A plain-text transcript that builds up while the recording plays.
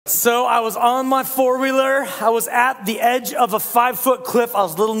So I was on my four-wheeler. I was at the edge of a 5-foot cliff. I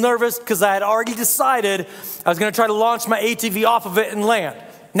was a little nervous because I had already decided I was going to try to launch my ATV off of it and land.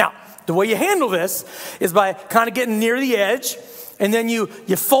 Now, the way you handle this is by kind of getting near the edge, and then you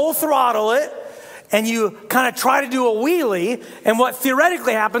full throttle it, and you kind of try to do a wheelie, and what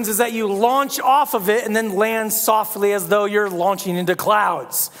theoretically happens is that you launch off of it and then land softly as though you're launching into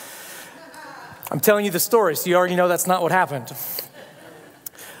clouds. I'm telling you the story, so you already know that's not what happened.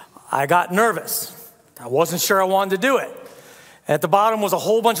 I got nervous. I wasn't sure I wanted to do it. At the bottom was a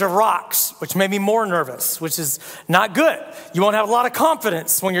whole bunch of rocks, which made me more nervous, which is not good. You won't have a lot of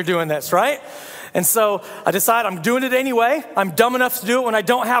confidence when you're doing this, right? And so I decided I'm doing it anyway. I'm dumb enough to do it when I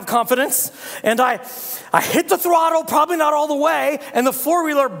don't have confidence. And I hit the throttle, probably not all the way, and the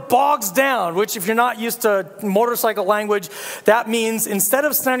four-wheeler bogs down, which if you're not used to motorcycle language, that means instead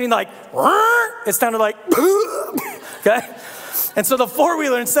of sounding like, it sounded like, okay? And so the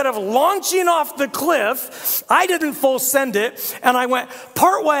four-wheeler, instead of launching off the cliff, I didn't full send it, and I went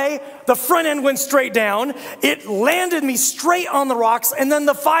part way, the front end went straight down, it landed me straight on the rocks, and then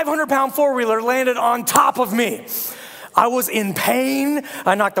the 500-pound four-wheeler landed on top of me. I was in pain.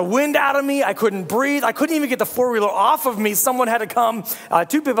 I knocked the wind out of me. I couldn't breathe. I couldn't even get the four-wheeler off of me. Someone had to come,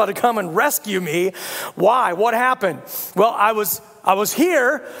 two people had to come and rescue me. Why? What happened? Well, I was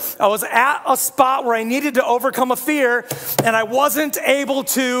here. I was at a spot where I needed to overcome a fear, and I wasn't able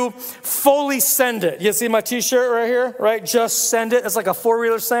to fully send it. You see my t-shirt right here, right? Just send it. It's like a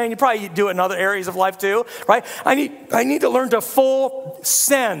four-wheeler saying. You probably do it in other areas of life too, right? I need to learn to full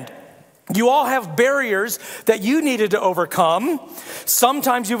send. You all have barriers that you needed to overcome.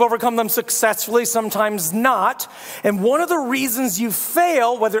 Sometimes you've overcome them successfully, sometimes not. And one of the reasons you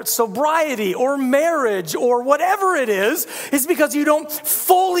fail, whether it's sobriety or marriage or whatever it is because you don't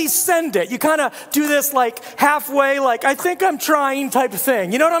fully send it. You kind of do this like halfway, like I think I'm trying type of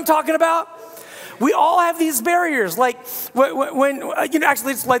thing. You know what I'm talking about? We all have these barriers. Like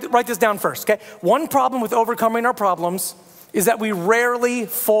actually, let's write this down first, okay? One problem with overcoming our problems is that we rarely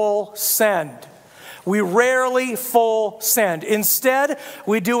full send. We rarely full send. Instead,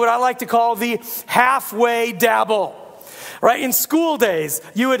 we do what I like to call the halfway dabble. Right? In school days,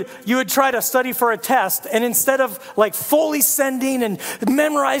 you would try to study for a test, and instead of like fully sending and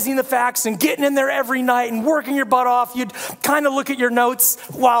memorizing the facts and getting in there every night and working your butt off, you'd kind of look at your notes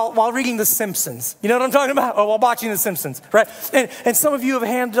while reading The Simpsons. You know what I'm talking about? Or while watching The Simpsons, right? And some of you have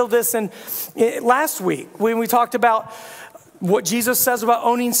handled this last week when we talked about what Jesus says about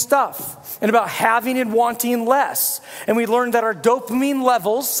owning stuff and about having and wanting less. And we learned that our dopamine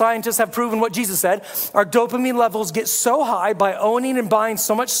levels, scientists have proven what Jesus said, our dopamine levels get so high by owning and buying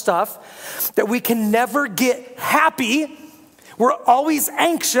so much stuff that we can never get happy. We're always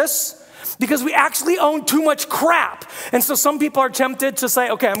anxious because we actually own too much crap. And so some people are tempted to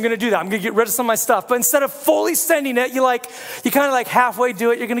say, okay, I'm going to do that. I'm going to get rid of some of my stuff. But instead of fully sending it, you kind of like halfway do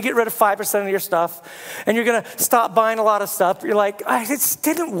it. You're going to get rid of 5% of your stuff. And you're going to stop buying a lot of stuff. You're like, it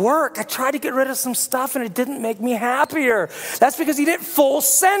didn't work. I tried to get rid of some stuff and it didn't make me happier. That's because you didn't full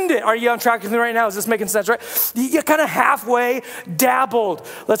send it. Are you on track with me right now? Is this making sense, right? You kind of halfway dabbled.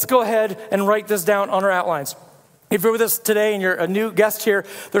 Let's go ahead and write this down on our outlines. If you're with us today and you're a new guest here,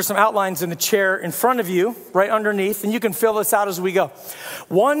 there's some outlines in the chair in front of you, right underneath, and you can fill this out as we go.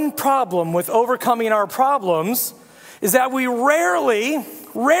 One problem with overcoming our problems is that we rarely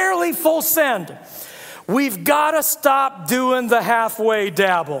full send. We've got to stop doing the halfway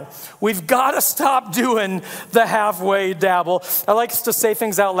dabble. We've got to stop doing the halfway dabble. I like us to say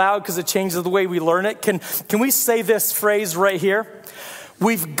things out loud because it changes the way we learn it. Can we say this phrase right here?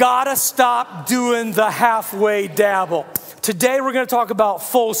 We've got to stop doing the halfway dabble. Today we're going to talk about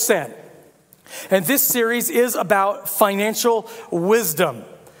full send. And this series is about financial wisdom.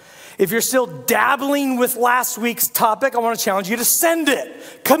 If you're still dabbling with last week's topic, I want to challenge you to send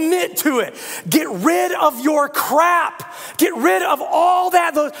it. Commit to it. Get rid of your crap. Get rid of all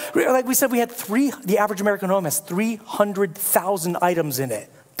that. Like we said, the average American home has 300,000 items in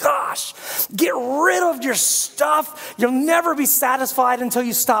it. Gosh, get rid of your stuff. You'll never be satisfied until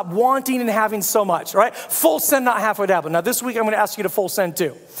you stop wanting and having so much, right? Full send, not halfway dabble. Now, this week, I'm going to ask you to full send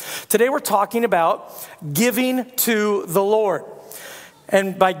too. Today, we're talking about giving to the Lord.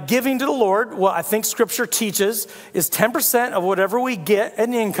 And by giving to the Lord, what I think Scripture teaches is 10% of whatever we get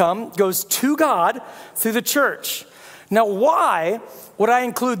in income goes to God through the church. Now, why would I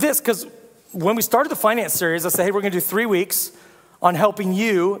include this? Because when we started the finance series, I said, hey, we're going to do 3 weeks on helping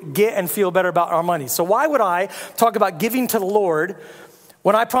you get and feel better about our money. So why would I talk about giving to the Lord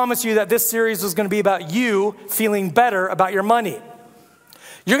when I promised you that this series was going to be about you feeling better about your money?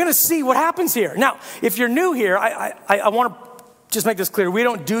 You're going to see what happens here. Now, if you're new here, I want to just make this clear. We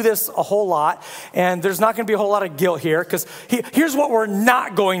don't do this a whole lot, and there's not going to be a whole lot of guilt here, because here's what we're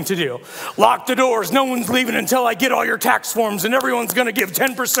not going to do. Lock the doors. No one's leaving until I get all your tax forms, and everyone's going to give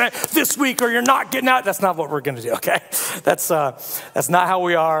 10% this week, or you're not getting out. That's not what we're going to do, okay? That's not how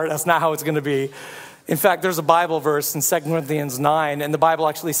we are. That's not how it's going to be. In fact, there's a Bible verse in 2 Corinthians 9, and the Bible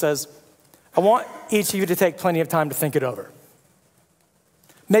actually says, I want each of you to take plenty of time to think it over.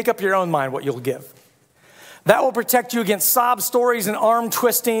 Make up your own mind what you'll give. That will protect you against sob stories and arm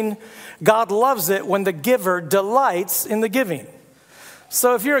twisting. God loves it when the giver delights in the giving.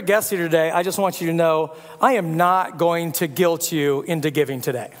 So if you're a guest here today, I just want you to know I am not going to guilt you into giving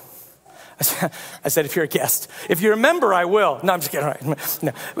today. I said if you're a guest. If you're a member, I will. No, I'm just kidding. Right.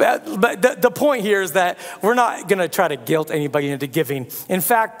 No. But the point here is that we're not going to try to guilt anybody into giving. In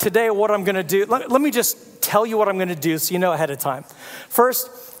fact, today what I'm going to do, let me just tell you what I'm going to do so you know ahead of time.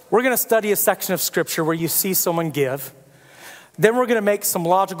 First, we're going to study a section of scripture where you see someone give. Then we're going to make some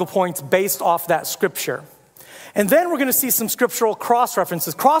logical points based off that scripture. And then we're going to see some scriptural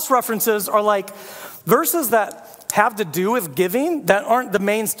cross-references. Cross-references are like verses that have to do with giving that aren't the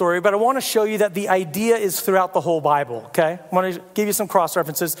main story, but I want to show you that the idea is throughout the whole Bible, okay? I want to give you some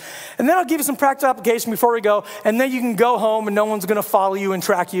cross-references. And then I'll give you some practical application before we go, and then you can go home and no one's going to follow you and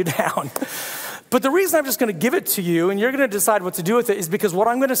track you down. But the reason I'm just going to give it to you and you're going to decide what to do with it is because what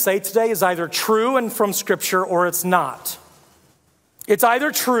I'm going to say today is either true and from Scripture or it's not. It's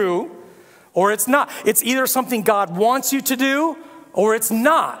either true or it's not. It's either something God wants you to do or it's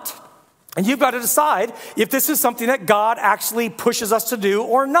not. And you've got to decide if this is something that God actually pushes us to do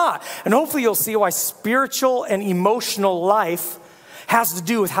or not. And hopefully you'll see why spiritual and emotional life has to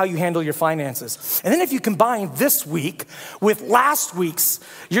do with how you handle your finances. And then if you combine this week with last week's,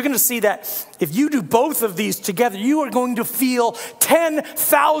 you're going to see that if you do both of these together, you are going to feel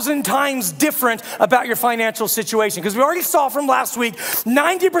 10,000 times different about your financial situation. Because we already saw from last week,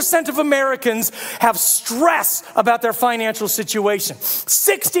 90% of Americans have stress about their financial situation.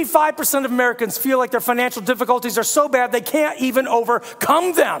 65% of Americans feel like their financial difficulties are so bad they can't even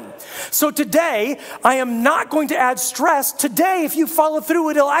overcome them. So today, I am not going to add stress. Today, if you follow through,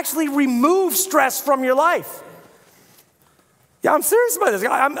 it'll actually remove stress from your life. Yeah, I'm serious about this.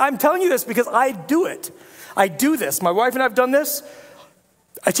 I'm telling you this because I do it. I do this. My wife and I have done this.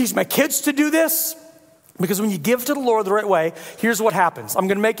 I teach my kids to do this because when you give to the Lord the right way, here's what happens. I'm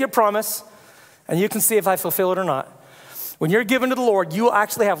going to make you a promise, and you can see if I fulfill it or not. When you're giving to the Lord, you will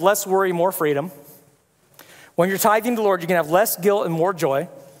actually have less worry, more freedom. When you're tithing to the Lord, you're going to have less guilt and more joy.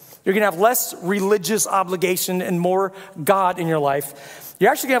 You're going to have less religious obligation and more God in your life.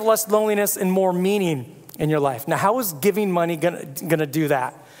 You're actually going to have less loneliness and more meaning in your life. Now, how is giving money going to do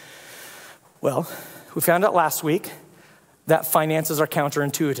that? Well, we found out last week that finances are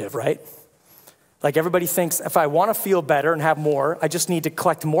counterintuitive, right? Like everybody thinks if I want to feel better and have more, I just need to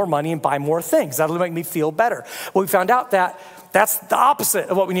collect more money and buy more things. That'll make me feel better. Well, we found out that that's the opposite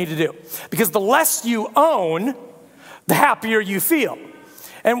of what we need to do. Because the less you own, the happier you feel.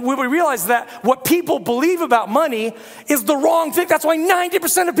 And we realize that what people believe about money is the wrong thing. That's why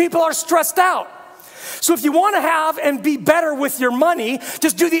 90% of people are stressed out. So if you want to have and be better with your money,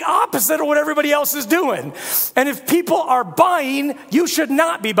 just do the opposite of what everybody else is doing. And if people are buying, you should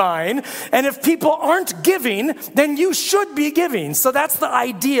not be buying. And if people aren't giving, then you should be giving. So that's the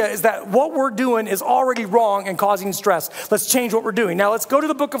idea, is that what we're doing is already wrong and causing stress. Let's change what we're doing. Now let's go to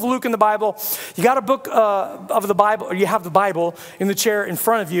the book of Luke in the Bible. You got a book of the Bible, or you have the Bible in the chair in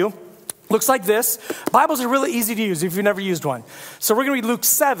front of you. Looks like this. Bibles are really easy to use if you've never used one. So we're going to read Luke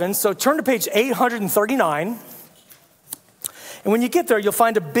 7. So turn to page 839. And when you get there, you'll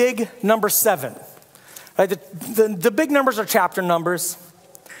find a big number 7. Right? The big numbers are chapter numbers,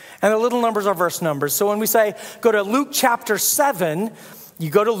 and the little numbers are verse numbers. So when we say go to Luke chapter 7,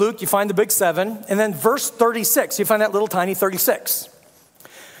 you go to Luke, you find the big 7, and then verse 36, you find that little tiny 36.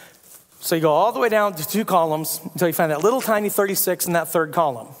 So you go all the way down to 2 columns until you find that little tiny 36 in that third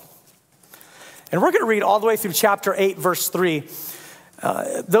column. And we're going to read all the way through chapter 8, verse 3.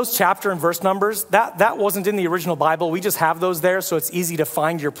 Those chapter and verse numbers, that wasn't in the original Bible. We just have those there, so it's easy to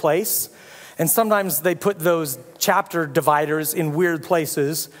find your place. And sometimes they put those chapter dividers in weird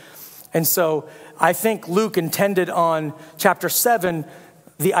places. And so I think Luke intended on chapter 7,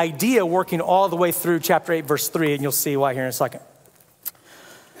 the idea working all the way through chapter 8, verse 3, and you'll see why here in a second.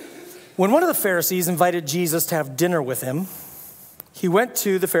 When one of the Pharisees invited Jesus to have dinner with him, he went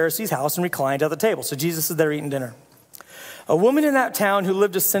to the Pharisee's house and reclined at the table. So Jesus is there eating dinner. A woman in that town who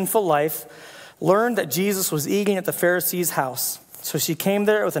lived a sinful life learned that Jesus was eating at the Pharisee's house. So she came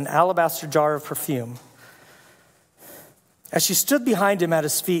there with an alabaster jar of perfume. As she stood behind him at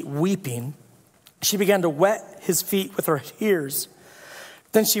his feet weeping, She began to wet his feet with her tears.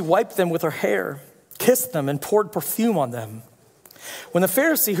 Then she wiped them with her hair, kissed them, and poured perfume on them. When the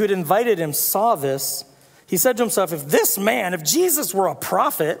Pharisee who had invited him saw this, he said to himself, if Jesus were a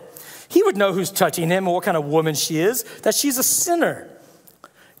prophet, he would know who's touching him and what kind of woman she is, that she's a sinner.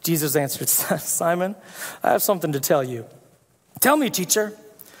 Jesus answered, Simon, I have something to tell you. Tell me, teacher.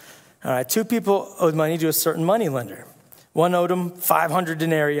 All right, 2 people owed money to a certain moneylender. One owed him 500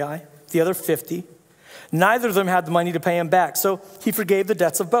 denarii, the other 50. Neither of them had the money to pay him back, so he forgave the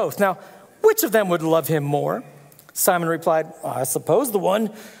debts of both. Now, which of them would love him more? Simon replied, I suppose the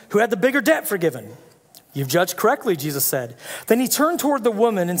one who had the bigger debt forgiven. You've judged correctly, Jesus said. Then he turned toward the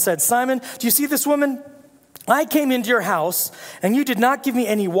woman and said, Simon, do you see this woman? I came into your house, and you did not give me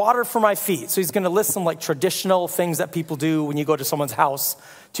any water for my feet. So he's going to list some traditional things that people do when you go to someone's house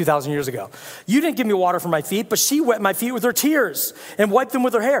 2,000 years ago. You didn't give me water for my feet, but she wet my feet with her tears and wiped them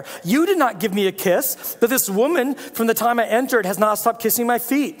with her hair. You did not give me a kiss, but this woman, from the time I entered, has not stopped kissing my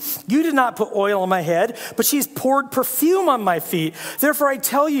feet. You did not put oil on my head, but she's poured perfume on my feet. Therefore, I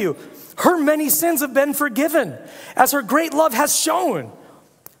tell you, her many sins have been forgiven, as her great love has shown.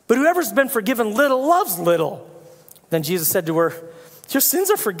 But whoever's been forgiven little loves little. Then Jesus said to her, your sins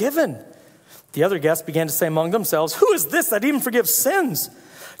are forgiven. The other guests began to say among themselves, who is this that even forgives sins?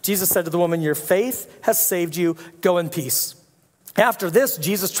 Jesus said to the woman, your faith has saved you. Go in peace. After this,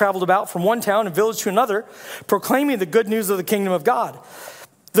 Jesus traveled about from one town and village to another, proclaiming the good news of the kingdom of God.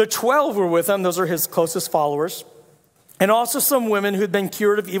 The 12 were with him. Those are his closest followers. And also some women who had been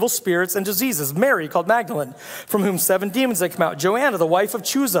cured of evil spirits and diseases. Mary, called Magdalene, from whom 7 demons had come out. Joanna, the wife of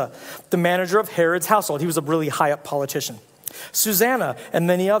Chuza, the manager of Herod's household. He was a really high-up politician. Susanna, and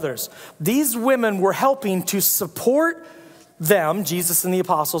many others. These women were helping to support them, Jesus and the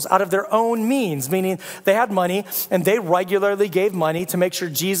apostles, out of their own means, meaning they had money and they regularly gave money to make sure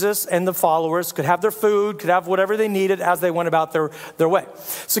Jesus and the followers could have their food, could have whatever they needed as they went about their way.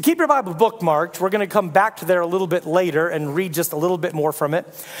 So keep your Bible bookmarked. We're going to come back to there a little bit later and read just a little bit more from it.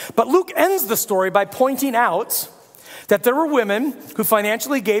 But Luke ends the story by pointing out that there were women who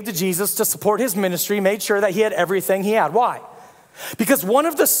financially gave to Jesus to support his ministry, made sure that he had everything he had. Why? Because one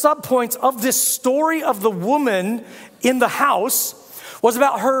of the subpoints of this story of the woman in the house was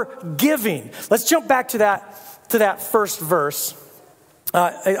about her giving. Let's jump back to that first verse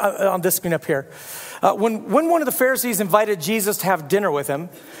on this screen up here. When one of the Pharisees invited Jesus to have dinner with him,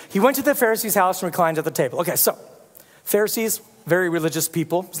 he went to the Pharisee's house and reclined at the table. Okay, so Pharisees, very religious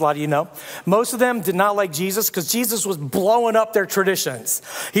people, as a lot of you know. Most of them did not like Jesus because Jesus was blowing up their traditions.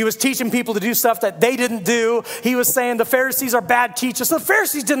 He was teaching people to do stuff that they didn't do. He was saying the Pharisees are bad teachers. So the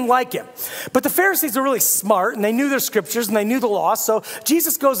Pharisees didn't like him. But the Pharisees are really smart, and they knew their scriptures, and they knew the law. So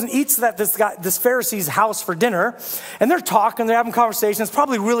Jesus goes and eats at this Pharisee's house for dinner, and they're talking, they're having conversations. It's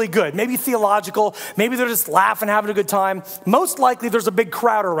probably really good, maybe theological. Maybe they're just laughing, having a good time. Most likely there's a big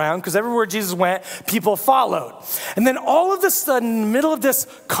crowd around because everywhere Jesus went, people followed. And then all of a sudden, in the middle of this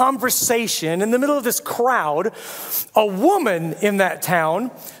conversation, in the middle of this crowd, a woman in that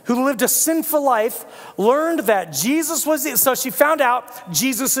town who lived a sinful life learned that Jesus was it. So she found out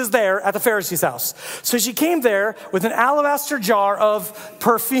Jesus is there at the Pharisee's house. So she came there with an alabaster jar of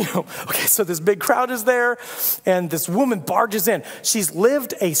perfume. Okay, so this big crowd is there, and this woman barges in. She's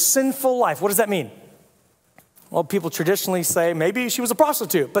lived a sinful life. What does that mean? Well, people traditionally say maybe she was a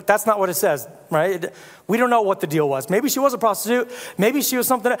prostitute, but that's not what it says, right? We don't know what the deal was. Maybe she was a prostitute. Maybe she was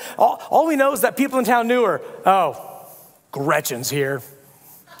something. All we know is that people in town knew her. Oh, Gretchen's here.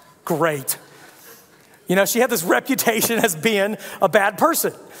 Great. You know, she had this reputation as being a bad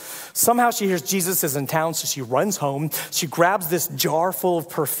person. Somehow she hears Jesus is in town, so she runs home. She grabs this jar full of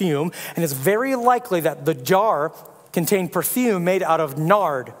perfume, and it's very likely that the jar contained perfume made out of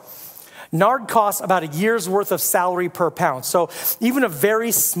nard. Nard costs about a year's worth of salary per pound. So even a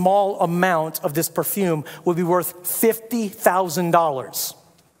very small amount of this perfume would be worth $50,000.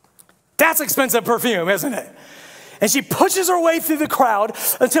 That's expensive perfume, isn't it? And she pushes her way through the crowd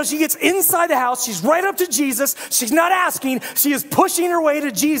until she gets inside the house. She's right up to Jesus. She's not asking. She is pushing her way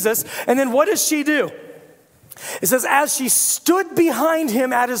to Jesus. And then what does she do? It says, as she stood behind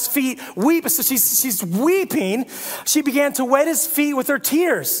him at his feet, weeping. So she's weeping. She began to wet his feet with her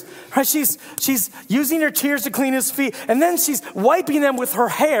tears. Right? She's using her tears to clean his feet. And then she's wiping them with her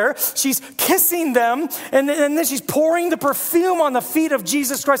hair. She's kissing them. And then she's pouring the perfume on the feet of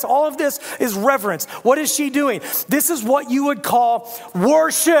Jesus Christ. All of this is reverence. What is she doing? This is what you would call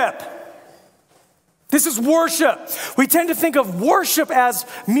worship. This is worship. We tend to think of worship as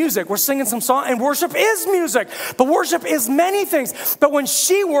music. We're singing some song, and worship is music. But worship is many things. But when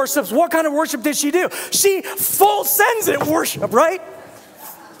she worships, what kind of worship did she do? She full sends it worship, right?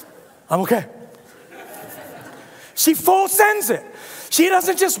 I'm okay. She full sends it. She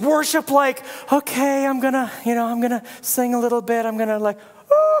doesn't just worship like, okay, I'm gonna sing a little bit. I'm gonna like,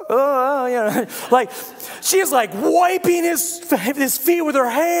 like she's like wiping his feet with her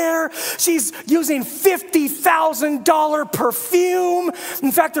hair. She's using $50,000 perfume.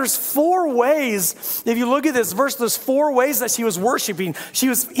 In fact, there's 4 ways. If you look at this verse, there's 4 ways that she was worshiping. She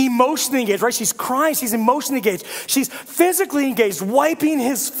was emotionally engaged, right? She's crying. She's emotionally engaged. She's physically engaged, wiping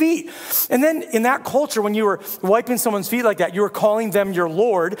his feet. And then in that culture, when you were wiping someone's feet like that, you were calling them your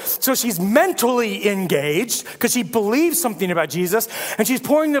Lord. So she's mentally engaged because she believes something about Jesus, and she's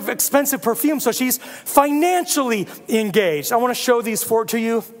pouring the expensive perfume, so she's financially engaged. I want to show these 4 to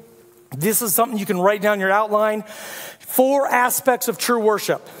you. This is something you can write down in your outline. 4 aspects of true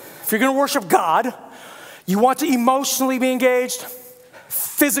worship. If you're going to worship God, you want to emotionally be engaged,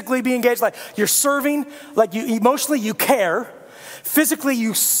 physically be engaged, like you're serving, like you emotionally you care, physically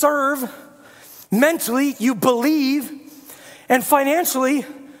you serve, mentally you believe, and financially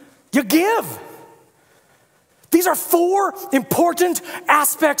you give. These are 4 important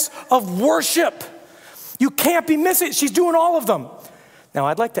aspects of worship. You can't be missing. She's doing all of them. Now,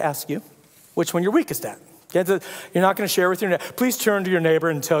 I'd like to ask you which one you're weakest at. You're not going to share with your neighbor. Please turn to your neighbor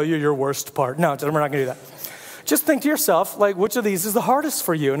and tell you your worst part. No, we're not going to do that. Just think to yourself, like, which of these is the hardest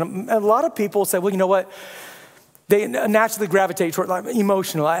for you? And a lot of people say, well, you know what? They naturally gravitate toward like,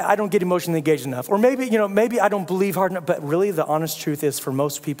 emotional. I don't get emotionally engaged enough. Or maybe, maybe I don't believe hard enough. But really, the honest truth is for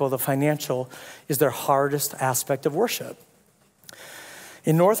most people, the financial is their hardest aspect of worship.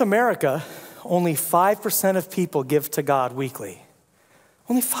 In North America, only 5% of people give to God weekly.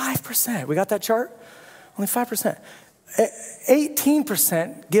 Only 5%. We got that chart? Only 5%.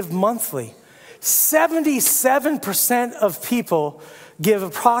 18% give monthly. 77% of people give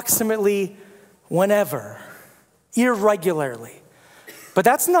approximately whenever. Irregularly. But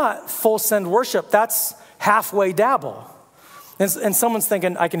that's not full send worship. That's halfway dabble. And someone's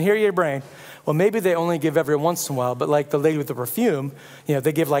thinking, I can hear your brain. Well, maybe they only give every once in a while, but like the lady with the perfume,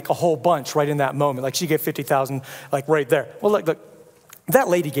 they give like a whole bunch right in that moment. Like she gave 50,000 like right there. Well, look, that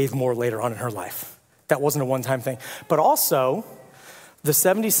lady gave more later on in her life. That wasn't a one-time thing. But also, the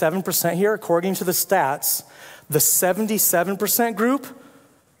 77% here, according to the stats, the 77% group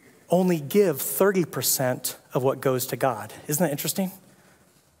only give 30% of what goes to God. Isn't that interesting?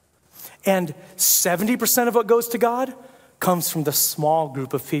 And 70% of what goes to God comes from the small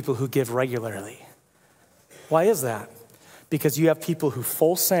group of people who give regularly. Why is that? Because you have people who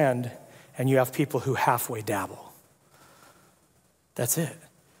full send and you have people who halfway dabble. That's it.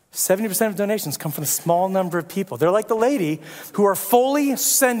 70% of donations come from a small number of people. They're like the lady who are fully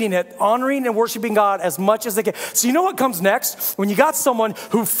sending it, honoring and worshiping God as much as they can. So you know what comes next? When you got someone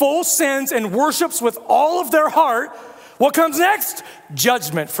who full sends and worships with all of their heart, what comes next?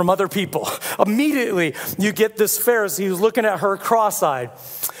 Judgment from other people. Immediately, you get this Pharisee who's looking at her cross-eyed.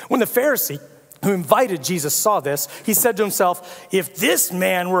 When the Pharisee who invited Jesus saw this, he said to himself, if this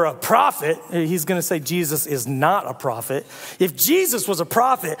man were a prophet, he's going to say Jesus is not a prophet. If Jesus was a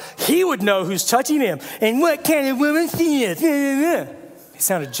prophet, he would know who's touching him and what kind of woman she is. He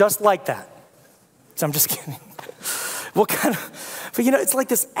sounded just like that. So I'm just kidding. What kind of, but it's like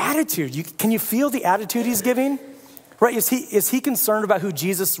this attitude. Can you feel the attitude he's giving? Right, is he concerned about who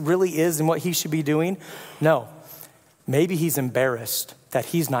Jesus really is and what he should be doing? No. Maybe he's embarrassed that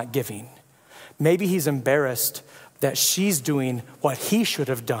he's not giving. Maybe he's embarrassed that she's doing what he should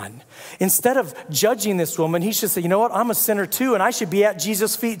have done. Instead of judging this woman, he should say, you know what, I'm a sinner too, and I should be at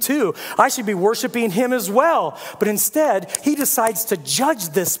Jesus' feet too. I should be worshiping him as well. But instead, he decides to judge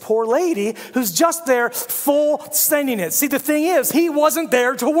this poor lady who's just there full sending it. See, the thing is, he wasn't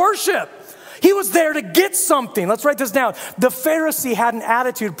there to worship. He was there to get something. Let's write this down. The Pharisee had an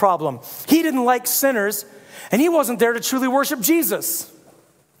attitude problem. He didn't like sinners, and he wasn't there to truly worship Jesus.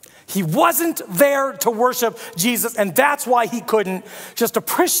 He wasn't there to worship Jesus, and that's why he couldn't just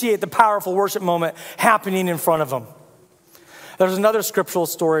appreciate the powerful worship moment happening in front of him. There's another scriptural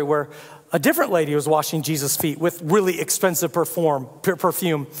story where a different lady was washing Jesus' feet with really expensive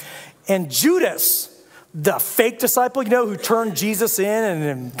perfume. And Judas, the fake disciple, who turned Jesus in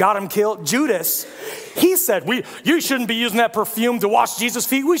and got him killed, Judas, he said, you shouldn't be using that perfume to wash Jesus'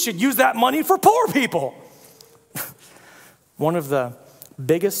 feet. We should use that money for poor people. One of the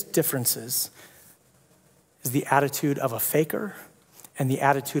biggest differences is the attitude of a faker and the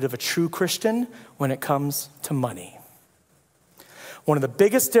attitude of a true Christian when it comes to money. One of the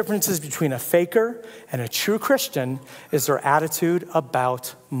biggest differences between a faker and a true Christian is their attitude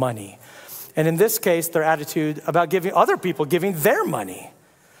about money. And in this case, their attitude about giving other people, giving their money.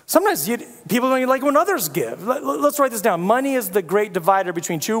 Sometimes people don't like when others give. Let's write this down. Money is the great divider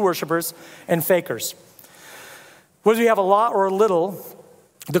between true worshipers and fakers. Whether you have a lot or a little,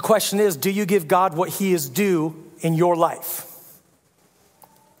 the question is, do you give God what he is due in your life?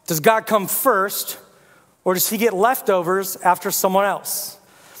 Does God come first, or does he get leftovers after someone else?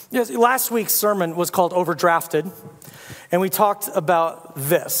 You know, last week's sermon was called Overdrafted, and we talked about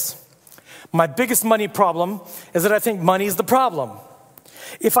this. My biggest money problem is that I think money is the problem.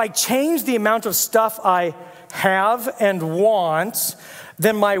 If I change the amount of stuff I have and want,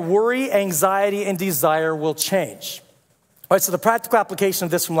 then my worry, anxiety, and desire will change. All right, so the practical application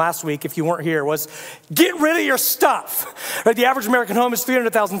of this from last week, if you weren't here, was get rid of your stuff. Right, the average American home is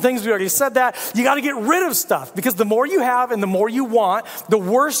 300,000 things. We already said that. You got to get rid of stuff because the more you have and the more you want, the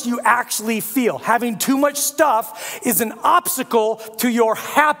worse you actually feel. Having too much stuff is an obstacle to your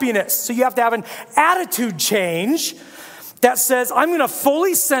happiness. So you have to have an attitude change that says, I'm going to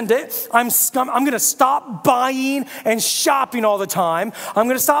fully send it. I'm going to stop buying and shopping all the time. I'm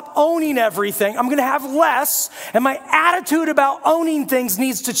going to stop owning everything. I'm going to have less. And my attitude about owning things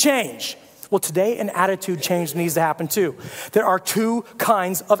needs to change. Well, today an attitude change needs to happen too. There are two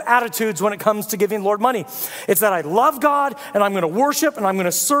kinds of attitudes when it comes to giving Lord money. It's that I love God and I'm going to worship and I'm going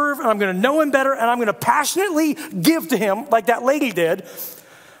to serve and I'm going to know him better and I'm going to passionately give to him like that lady did.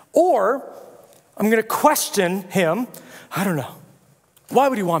 Or I'm going to question him. I don't know. Why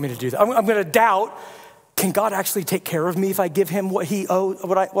would he want me to do that? I'm going to doubt, can God actually take care of me if I give him what he owes,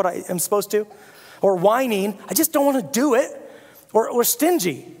 what I am supposed to? Or whining, I just don't want to do it. Or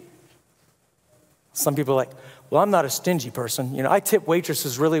stingy. Some people are like, well, I'm not a stingy person. You know, I tip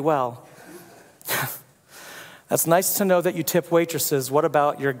waitresses really well. That's nice to know that you tip waitresses. What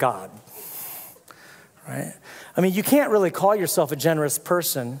about your God? Right? I mean, you can't really call yourself a generous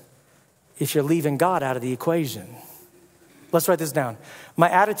person if you're leaving God out of the equation. Let's write this down. My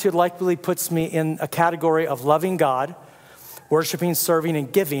attitude likely puts me in a category of loving God, worshiping, serving,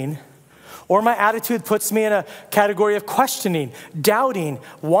 and giving. Or my attitude puts me in a category of questioning, doubting,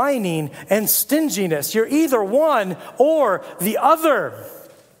 whining, and stinginess. You're either one or the other.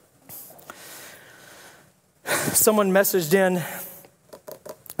 Someone messaged in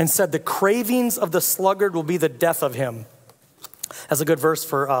and said, the cravings of the sluggard will be the death of him. That's a good verse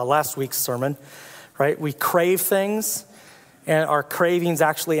for last week's sermon, right? We crave things. And our cravings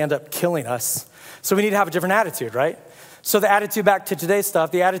actually end up killing us. So we need to have a different attitude, right? So the attitude, back to today's stuff,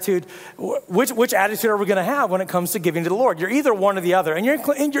 the attitude, which attitude are we going to have when it comes to giving to the Lord? You're either one or the other. And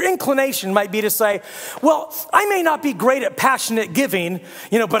your inclination might be to say, well, I may not be great at passionate giving,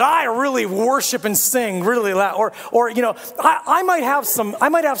 but I really worship and sing really loud. Or I might have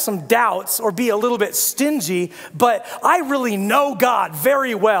some doubts or be a little bit stingy, but I really know God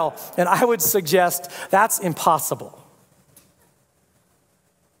very well. And I would suggest that's impossible.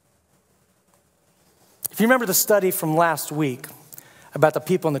 If you remember the study from last week about the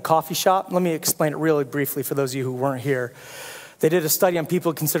people in the coffee shop, let me explain it really briefly for those of you who weren't here. They did a study on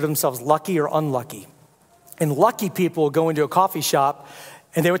people who consider themselves lucky or unlucky. And lucky people would go into a coffee shop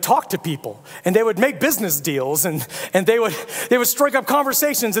and they would talk to people and they would make business deals and they would strike up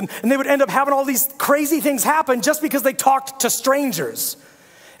conversations and they would end up having all these crazy things happen just because they talked to strangers.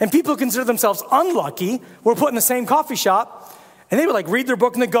 And people who consider themselves unlucky were put in the same coffee shop and they would read their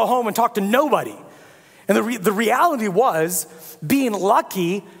book and then go home and talk to nobody. And the reality was, being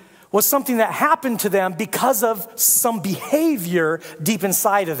lucky was something that happened to them because of some behavior deep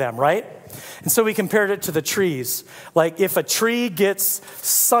inside of them, right? And so we compared it to the trees. Like if a tree gets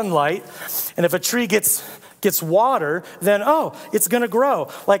sunlight and if a tree gets water, then, it's going to grow.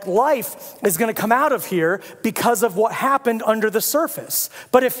 Like life is going to come out of here because of what happened under the surface.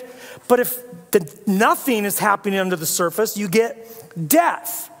 But if nothing is happening under the surface, you get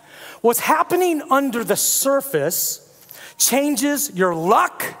death. What's happening under the surface changes your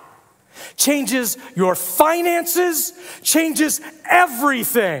luck, changes your finances, changes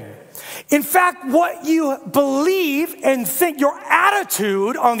everything. In fact, what you believe and think, your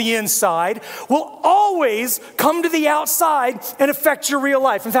attitude on the inside will always come to the outside and affect your real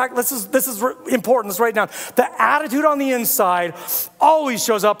life. In fact, this is important. Let's write it down. The attitude on the inside always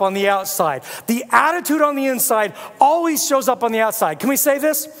shows up on the outside. The attitude on the inside always shows up on the outside. Can we say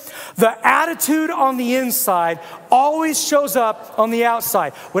this? The attitude on the inside always shows up on the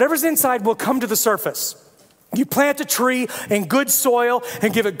outside. Whatever's inside will come to the surface. You plant a tree in good soil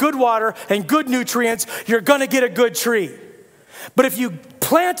and give it good water and good nutrients, you're going to get a good tree. But if you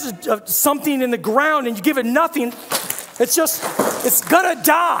plant something in the ground and you give it nothing, it's going to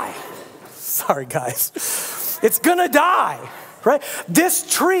die. Sorry, guys. It's going to die, right? This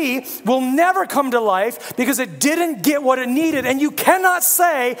tree will never come to life because it didn't get what it needed. And you cannot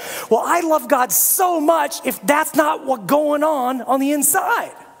say, well, I love God so much if that's not what's going on the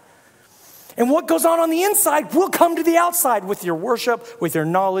inside. And what goes on the inside will come to the outside with your worship, with your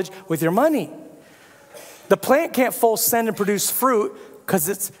knowledge, with your money. The plant can't full send and produce fruit because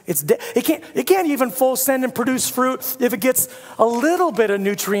it can't even full send and produce fruit if it gets a little bit of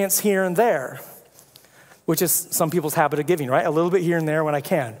nutrients here and there, which is some people's habit of giving, right? A little bit here and there when I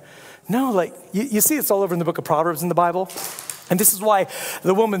can. No, like you see it's all over in the book of Proverbs in the Bible. And this is why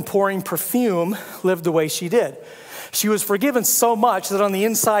the woman pouring perfume lived the way she did. She was forgiven so much that on the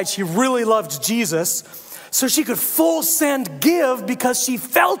inside she really loved Jesus, so she could full send give because she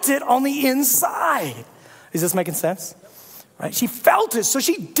felt it on the inside. Is this making sense? Right? She felt it, so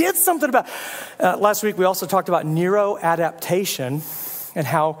she did something about it. Last week we also talked about neuroadaptation and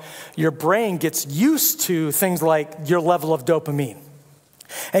how your brain gets used to things like your level of dopamine.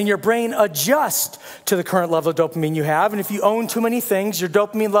 And your brain adjusts to the current level of dopamine you have. And if you own too many things, your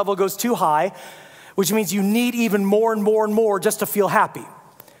dopamine level goes too high, which means you need even more and more and more just to feel happy.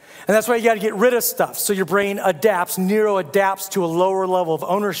 And that's why you got to get rid of stuff. So your brain neuroadapts to a lower level of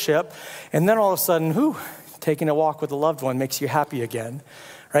ownership. And then all of a sudden, taking a walk with a loved one makes you happy again.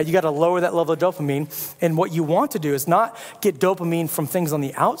 Right? You got to lower that level of dopamine. And what you want to do is not get dopamine from things on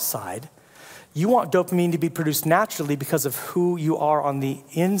the outside. You want dopamine to be produced naturally because of who you are on the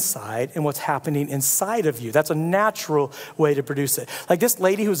inside and what's happening inside of you. That's a natural way to produce it. Like this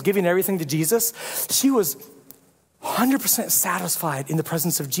lady who was giving everything to Jesus, she was 100% satisfied in the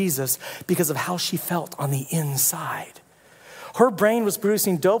presence of Jesus because of how she felt on the inside. Her brain was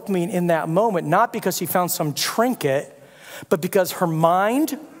producing dopamine in that moment, not because she found some trinket, but because her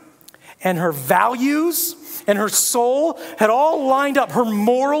mind and her values and her soul had all lined up. Her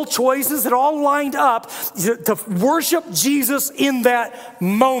moral choices had all lined up to worship Jesus in that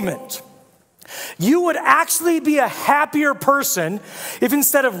moment. You would actually be a happier person if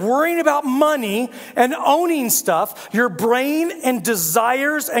instead of worrying about money and owning stuff, your brain and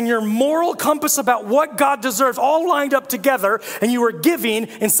desires and your moral compass about what God deserves all lined up together and you were giving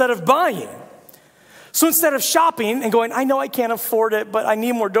instead of buying. So instead of shopping and going, I know I can't afford it, but I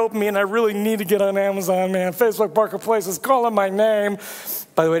need more dopamine. I really need to get on Amazon, man. Facebook Marketplace is calling my name.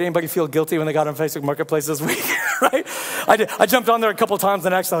 By the way, did anybody feel guilty when they got on Facebook Marketplace this week, right? I jumped on there a couple of times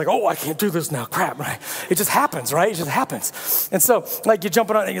and actually like, I can't do this now, crap, right? It just happens, right? It just happens. And so like you're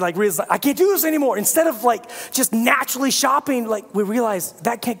jumping on and you're like, I can't do this anymore. Instead of like just naturally shopping, like we realize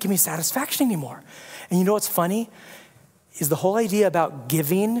that can't give me satisfaction anymore. And you know what's funny? Is the whole idea about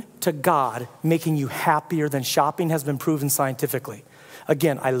giving to God making you happier than shopping has been proven scientifically.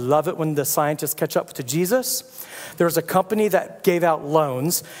 Again, I love it when the scientists catch up to Jesus. There was a company that gave out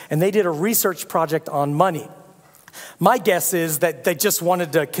loans, and they did a research project on money. My guess is that they just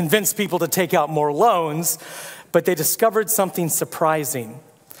wanted to convince people to take out more loans, but they discovered something surprising.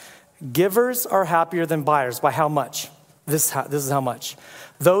 Givers are happier than buyers. By how much? This is how much.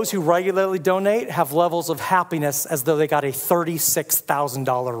 Those who regularly donate have levels of happiness as though they got a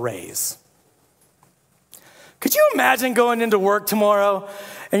 $36,000 raise. Could you imagine going into work tomorrow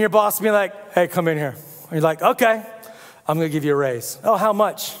and your boss being like, hey, come in here. And you're like, okay, I'm going to give you a raise. Oh, how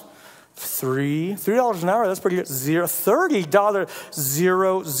much? $3 an hour, that's pretty good. $30,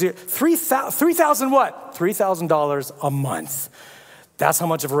 $3,000 what? $3,000 a month. That's how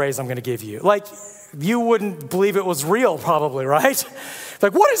much of a raise I'm going to give you. Like, you wouldn't believe it was real probably, right?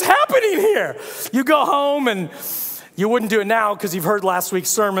 Like, what is happening here? You go home and you wouldn't do it now because you've heard last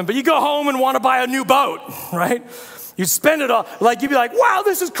week's sermon, but you go home and want to buy a new boat, right? You spend it all, like you'd be like, wow,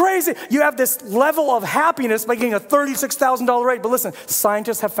 this is crazy. You have this level of happiness by getting a $36,000 rate. But listen,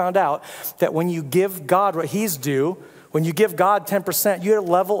 scientists have found out that when you give God what he's due, when you give God 10%, your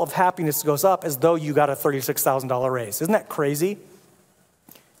level of happiness goes up as though you got a $36,000 raise. Isn't that crazy?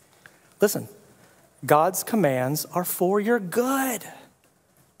 Listen, God's commands are for your good.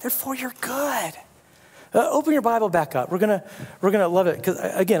 They're for your good. Open your Bible back up. We're gonna love it because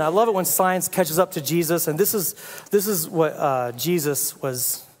again, I love it when science catches up to Jesus, and this is what Jesus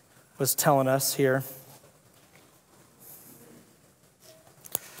was telling us here.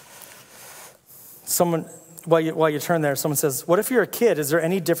 Someone, while you turn there, someone says, "What if you're a kid? Is there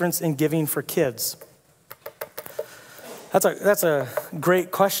any difference in giving for kids?" That's a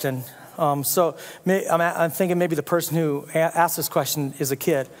great question. I'm thinking maybe the person who asked this question is a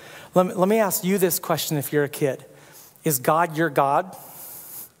kid. Let me ask you this question if you're a kid. Is God your God?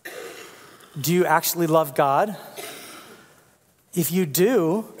 Do you actually love God? If you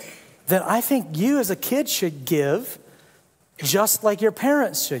do, then I think you as a kid should give just like your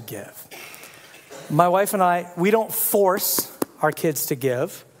parents should give. My wife and I, we don't force our kids to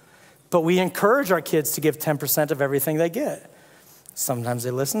give, but we encourage our kids to give 10% of everything they get. Sometimes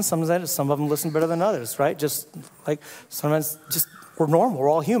they listen, sometimes some of them listen better than others, right? Just like sometimes just we're normal, we're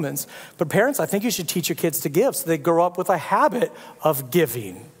all humans. But parents, I think you should teach your kids to give so they grow up with a habit of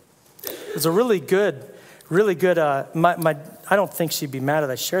giving. It's a really good, I don't think she'd be mad if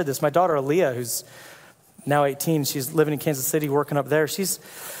I shared this. My daughter Aaliyah, who's now 18, she's living in Kansas City, working up there.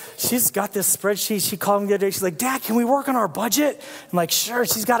 She's got this spreadsheet. She called me the other day. She's like, Dad, can we work on our budget? I'm like, sure.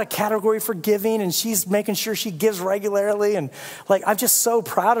 She's got a category for giving, and she's making sure she gives regularly. And like, I'm just so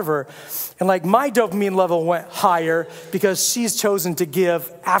proud of her. And like, my dopamine level went higher because she's chosen to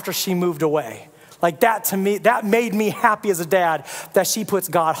give after she moved away. Like that to me, that made me happy as a dad that she puts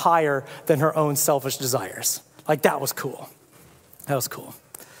God higher than her own selfish desires. Like that was cool. That was cool.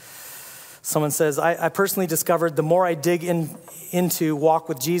 Someone says, I personally discovered the more I dig into walk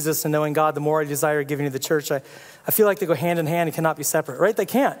with Jesus and knowing God, the more I desire giving to the church. I feel like they go hand in hand and cannot be separate, right? They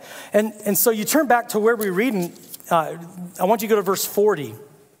can't. And so you turn back to where we're reading. I want you to go to verse 40.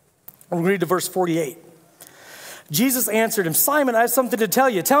 We'll read to verse 48. Jesus answered him, Simon, I have something to tell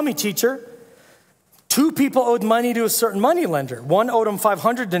you. Tell me, teacher. 2 people owed money to a certain moneylender. One owed him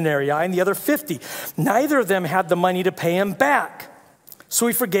 500 denarii and the other 50. Neither of them had the money to pay him back. So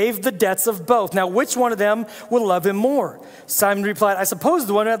he forgave the debts of both. Now, which one of them will love him more? Simon replied, I suppose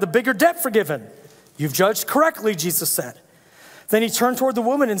the one who had the bigger debt forgiven. You've judged correctly, Jesus said. Then he turned toward the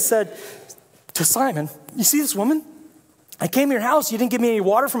woman and said to Simon, you see this woman? I came to your house. You didn't give me any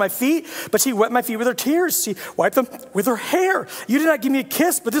water for my feet, but she wet my feet with her tears. She wiped them with her hair. You did not give me a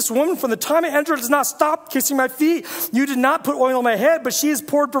kiss, but this woman from the time I entered does not stop kissing my feet. You did not put oil on my head, but she has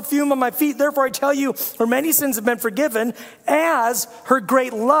poured perfume on my feet. Therefore, I tell you, her many sins have been forgiven as her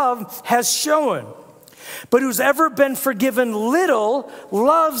great love has shown. But who's ever been forgiven little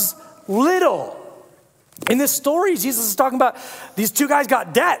loves little. In this story, Jesus is talking about these 2 guys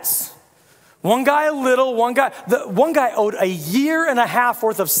got debts. One guy a little, one guy owed a year and a half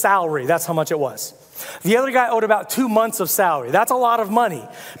worth of salary. That's how much it was. The other guy owed about 2 months of salary. That's a lot of money.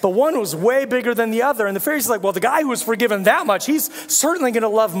 But one was way bigger than the other. And the Pharisees are like, well, the guy who was forgiven that much, he's certainly going to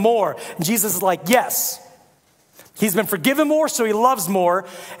love more. And Jesus is like, yes. He's been forgiven more, so he loves more.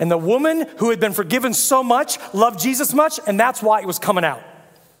 And the woman who had been forgiven so much loved Jesus much, and that's why it was coming out.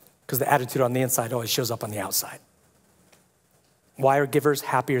 Because the attitude on the inside always shows up on the outside. Why are givers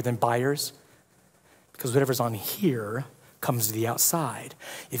happier than buyers? Because whatever's on here comes to the outside.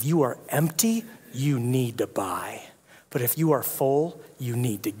 If you are empty, you need to buy. But if you are full, you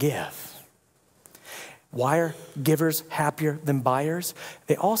need to give. Why are givers happier than buyers?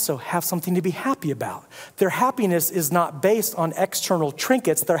 They also have something to be happy about. Their happiness is not based on external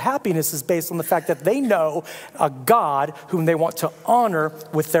trinkets. Their happiness is based on the fact that they know a God whom they want to honor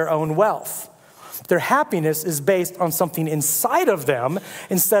with their own wealth. Their happiness is based on something inside of them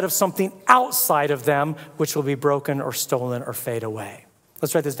instead of something outside of them, which will be broken or stolen or fade away.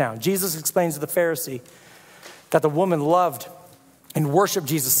 Let's write this down. Jesus explains to the Pharisee that the woman loved and worshiped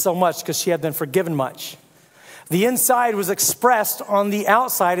Jesus so much because she had been forgiven much. The inside was expressed on the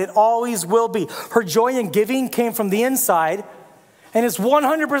outside. It always will be. Her joy in giving came from the inside, and it's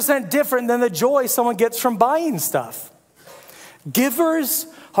 100% different than the joy someone gets from buying stuff. Givers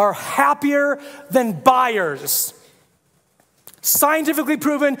are happier than buyers. Scientifically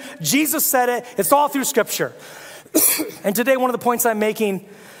proven, Jesus said it, it's all through Scripture. And today, one of the points I'm making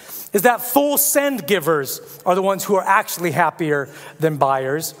is that full send givers are the ones who are actually happier than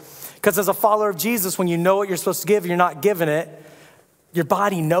buyers. Because as a follower of Jesus, when you know what you're supposed to give, you're not giving it, your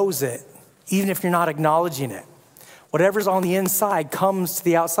body knows it, even if you're not acknowledging it. Whatever's on the inside comes to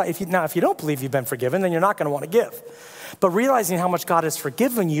the outside. If you don't believe you've been forgiven, then you're not going to want to give. But realizing how much God has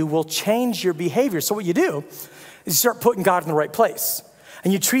forgiven you will change your behavior. So what you do is you start putting God in the right place.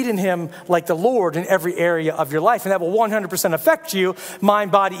 And you treating him like the Lord in every area of your life. And that will 100% affect you,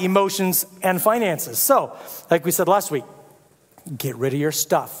 mind, body, emotions, and finances. So, like we said last week, get rid of your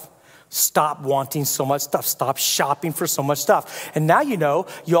stuff. Stop wanting so much stuff. Stop shopping for so much stuff. And now you know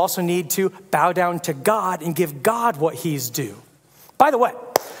you also need to bow down to God and give God what he's due. By the way,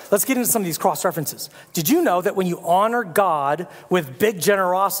 let's get into some of these cross references. Did you know that when you honor God with big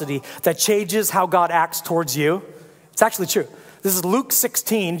generosity, that changes how God acts towards you? It's actually true. This is Luke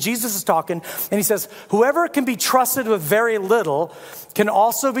 16. Jesus is talking, and he says, whoever can be trusted with very little can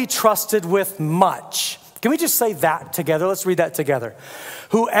also be trusted with much. Can we just say that together? Let's read that together.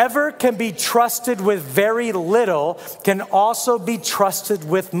 Whoever can be trusted with very little can also be trusted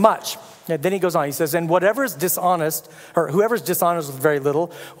with much. And then he goes on, he says, and whoever is dishonest with very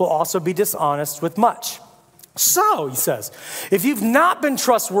little will also be dishonest with much. So, he says, if you've not been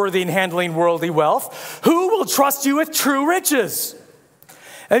trustworthy in handling worldly wealth, who will trust you with true riches?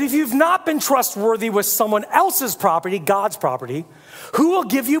 And if you've not been trustworthy with someone else's property, God's property, who will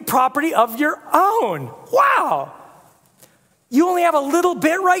give you property of your own? Wow. You only have a little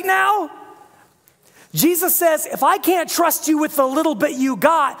bit right now? Jesus says, if I can't trust you with the little bit you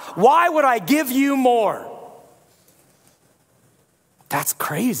got, why would I give you more? That's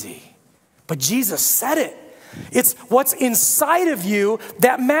crazy. But Jesus said it. It's what's inside of you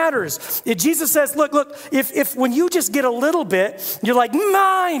that matters. Jesus says, look, if when you just get a little bit, you're like,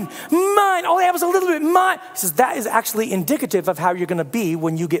 mine, all I have is a little bit, mine. He says, that is actually indicative of how you're going to be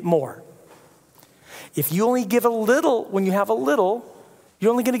when you get more. If you only give a little when you have a little,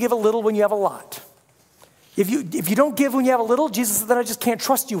 you're only going to give a little when you have a lot. If you don't give when you have a little, Jesus said, then I just can't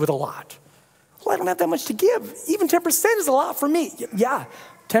trust you with a lot. Well, I don't have that much to give. Even 10% is a lot for me. Yeah,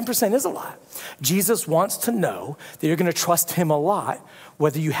 10% is a lot. Jesus wants to know that you're going to trust him a lot,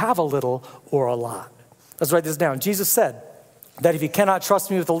 whether you have a little or a lot. Let's write this down. Jesus said that if you cannot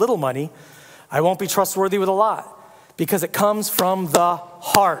trust me with a little money, I won't be trustworthy with a lot, because it comes from the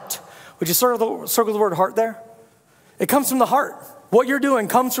heart. Would you circle the word heart there? It comes from the heart. What you're doing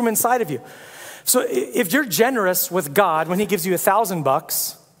comes from inside of you. So if you're generous with God when he gives you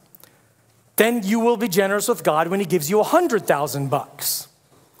 $1,000, then you will be generous with God when he gives you $100,000.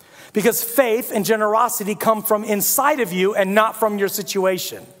 Because faith and generosity come from inside of you and not from your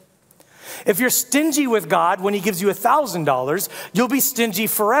situation. If you're stingy with God when he gives you $1,000, you'll be stingy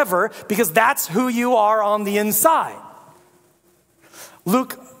forever, because that's who you are on the inside.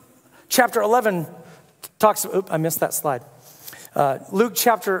 Luke chapter 11 talks, I missed that slide. Luke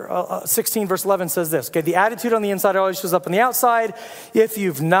chapter 16, verse 11 says this. Okay, the attitude on the inside always shows up on the outside. If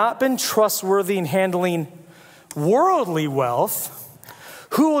you've not been trustworthy in handling worldly wealth,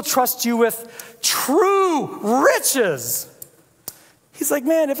 who will trust you with true riches? He's like,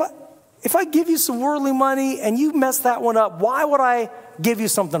 man, if I give you some worldly money and you mess that one up, why would I give you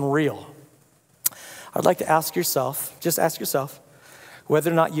something real? I'd like to ask yourself, whether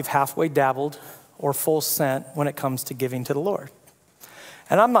or not you've halfway dabbled or full sent when it comes to giving to the Lord.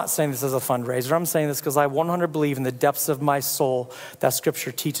 And I'm not saying this as a fundraiser. I'm saying this because I 100% believe in the depths of my soul that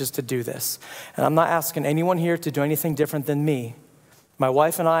Scripture teaches to do this. And I'm not asking anyone here to do anything different than me. My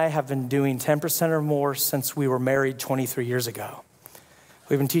wife and I have been doing 10% or more since we were married 23 years ago.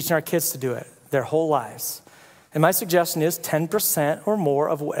 We've been teaching our kids to do it their whole lives. And my suggestion is 10% or more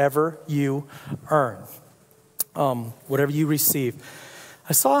of whatever you earn, whatever you receive.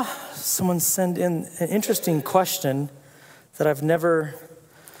 I saw someone send in an interesting question that I've never.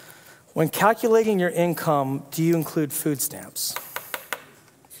 When calculating your income, do you include food stamps?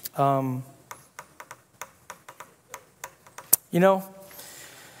 I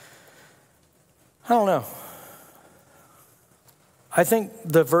don't know. I think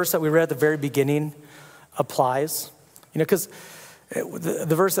the verse that we read at the very beginning applies, because the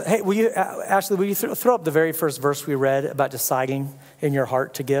verse that, hey, Ashley, will you throw up the very first verse we read about deciding in your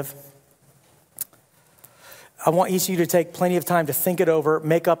heart to give? I want each of you to take plenty of time to think it over,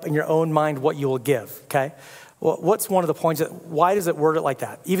 make up in your own mind what you will give, okay? Well, what's one of the points, why does it word it like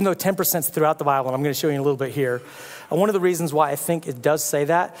that? Even though 10% is throughout the Bible, and I'm going to show you a little bit here, one of the reasons why I think it does say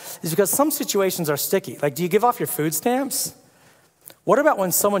that is because some situations are sticky. Like, do you give off your food stamps? What about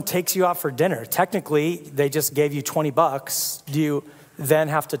when someone takes you out for dinner? Technically, they just gave you $20. Do you then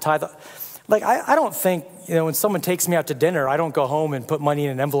have to tithe? Like, I don't think, when someone takes me out to dinner, I don't go home and put money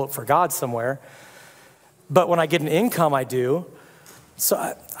in an envelope for God somewhere. But when I get an income, I do.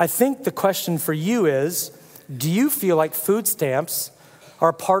 So I think the question for you is, do you feel like food stamps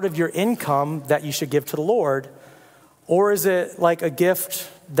are part of your income that you should give to the Lord? Or is it like a gift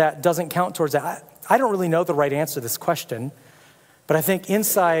that doesn't count towards that? I don't really know the right answer to this question. But I think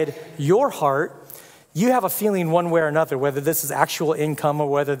inside your heart, you have a feeling one way or another, whether this is actual income or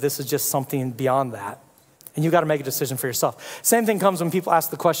whether this is just something beyond that. And you got to make a decision for yourself. Same thing comes when people ask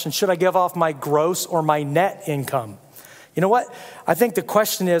the question, should I give off my gross or my net income? You know what? I think the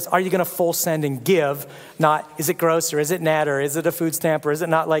question is, are you going to full send and give? Not, is it gross or is it net or is it a food stamp or is it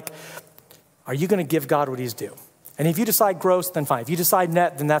not? Like, are you going to give God what he's due? And if you decide gross, then fine. If you decide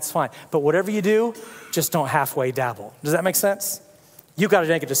net, then that's fine. But whatever you do, just don't halfway dabble. Does that make sense? You got to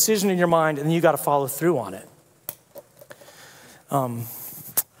make a decision in your mind and then you got to follow through on it.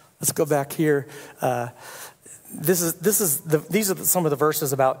 Let's go back here. These are some of the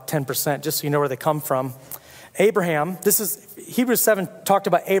verses about 10%, just so you know where they come from. Abraham, Hebrews 7 talked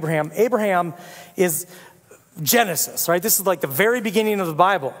about Abraham. Abraham is Genesis, right? This is like the very beginning of the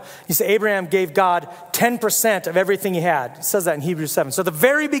Bible. You say Abraham gave God 10% of everything he had. It says that in Hebrews 7. So the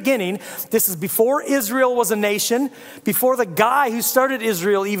very beginning, this is before Israel was a nation, before the guy who started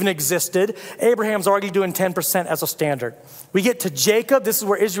Israel even existed. Abraham's already doing 10% as a standard. We get to Jacob. This is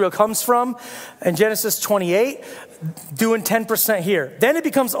where Israel comes from. In Genesis 28, doing 10% here. Then it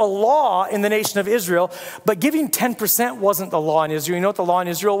becomes a law in the nation of Israel, but giving 10% wasn't the law in Israel. You know what the law in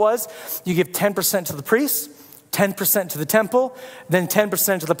Israel was? You give 10% to the priests, 10% to the temple, then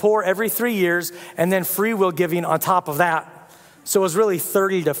 10% to the poor every 3 years, and then free will giving on top of that. So it was really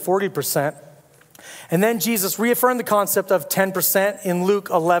 30 to 40%. And then Jesus reaffirmed the concept of 10% in Luke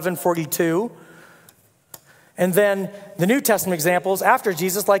 11:42. And then the New Testament examples after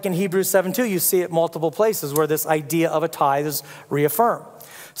Jesus, like in Hebrews 7:2, you see it multiple places where this idea of a tithe is reaffirmed.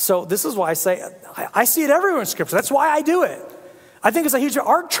 So this is why I say, I see it everywhere in Scripture. That's why I do it. I think it's a huge,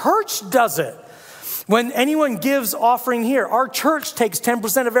 our church does it. When anyone gives offering here, our church takes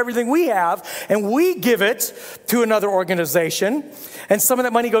 10% of everything we have and we give it to another organization. And some of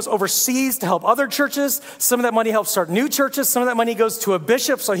that money goes overseas to help other churches. Some of that money helps start new churches. Some of that money goes to a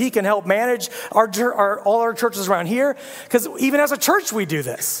bishop so he can help manage all our churches around here. Because even as a church, we do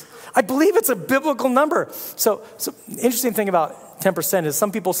this. I believe it's a biblical number. So interesting thing about 10% is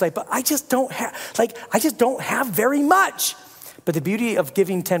some people say, but I just don't have very much. But the beauty of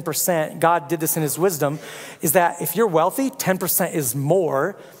giving 10%, God did this in his wisdom, is that if you're wealthy, 10% is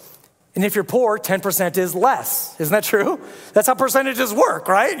more. And if you're poor, 10% is less. Isn't that true? That's how percentages work,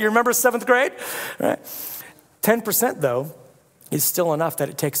 right? You remember 7th grade? Right? 10% though is still enough that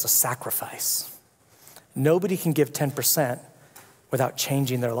it takes a sacrifice. Nobody can give 10% without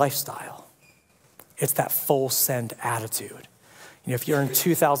changing their lifestyle. It's that full send attitude. You know, if you earn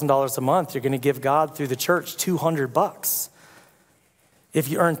 $2,000 a month, you're going to give God through the church $200. If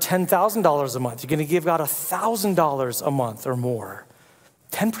you earn $10,000 a month, you're going to give God $1,000 a month or more.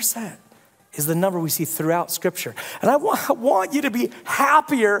 10% is the number we see throughout Scripture. And I want you to be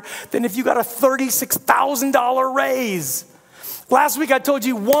happier than if you got a $36,000 raise. Last week I told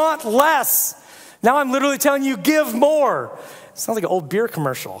you, want less. Now I'm literally telling you, give more. It sounds like an old beer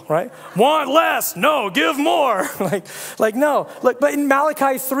commercial, right? Want less, no, give more. like no. Look, but in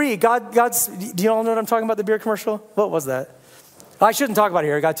Malachi 3, God's, do you all know what I'm talking about, the beer commercial? What was that? I shouldn't talk about it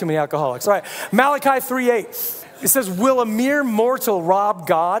here. I got too many alcoholics. All right, Malachi 3:8. It says, will a mere mortal rob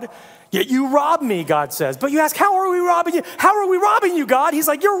God? Yet you rob me, God says. But you ask, how are we robbing you? How are we robbing you, God? He's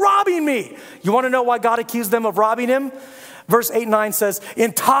like, you're robbing me. You want to know why God accused them of robbing him? Verse 8 and 9 says,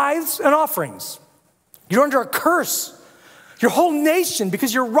 in tithes and offerings, you're under a curse, your whole nation,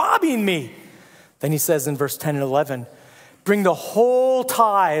 because you're robbing me. Then he says in verse 10 and 11, bring the whole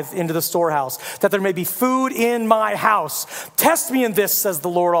tithe into the storehouse, that there may be food in my house. Test me in this, says the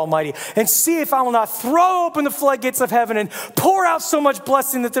Lord Almighty, and see if I will not throw open the floodgates of heaven and pour out so much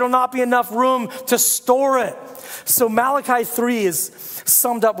blessing that there will not be enough room to store it. So Malachi 3 is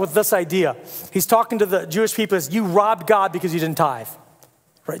summed up with this idea. He's talking to the Jewish people as, you robbed God because you didn't tithe.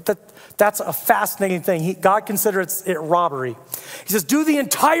 Right? That's a fascinating thing. God considers it robbery. He says, do the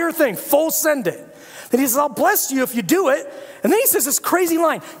entire thing, full send it. Then he says, I'll bless you if you do it. And then he says this crazy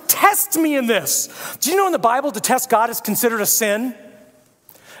line, test me in this. Do you know in the Bible to test God is considered a sin?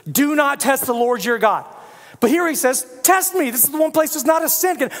 Do not test the Lord your God. But here he says, test me. This is the one place that's not a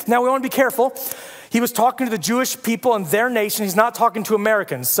sin. Now we want to be careful. He was talking to the Jewish people and their nation. He's not talking to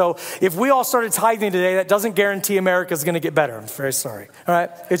Americans. So if we all started tithing today, that doesn't guarantee America's going to get better. I'm very sorry. All right.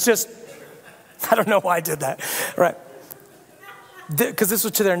 It's just, I don't know why I did that. All right. Because this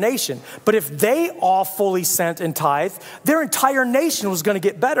was to their nation. But if they all fully sent and tithed, their entire nation was going to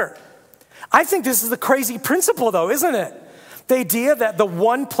get better. I think this is the crazy principle though, isn't it? The idea that the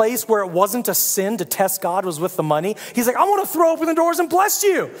one place where it wasn't a sin to test God was with the money. He's like, I want to throw open the doors and bless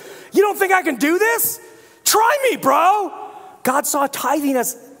you. You don't think I can do this? Try me, bro. God saw tithing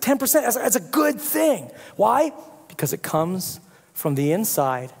as 10% as a good thing. Why? Because it comes from the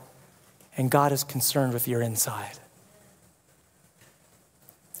inside and God is concerned with your inside.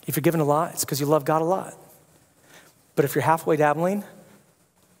 If you're giving a lot, it's because you love God a lot. But if you're halfway dabbling,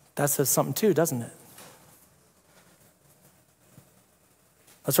 that says something too, doesn't it?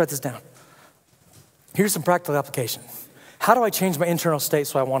 Let's write this down. Here's some practical application. How do I change my internal state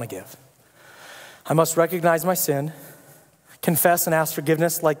so I want to give? I must recognize my sin, confess and ask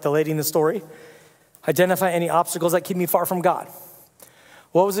forgiveness like the lady in the story, identify any obstacles that keep me far from God.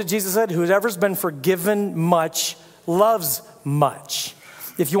 What was it Jesus said? Whoever's been forgiven much loves much.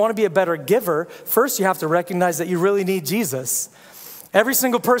 If you want to be a better giver, first you have to recognize that you really need Jesus. Every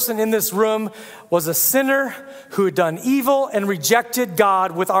single person in this room was a sinner who had done evil and rejected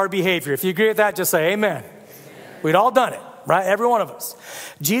God with our behavior. If you agree with that, just say amen. We'd all done it, right? Every one of us.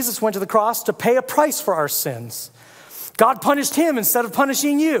 Jesus went to the cross to pay a price for our sins. God punished him instead of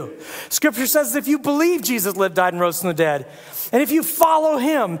punishing you. Scripture says if you believe Jesus lived, died, and rose from the dead, and if you follow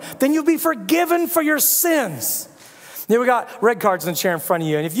him, then you'll be forgiven for your sins. Then we got red cards in the chair in front of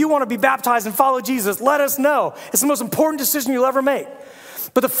you. And if you want to be baptized and follow Jesus, let us know. It's the most important decision you'll ever make.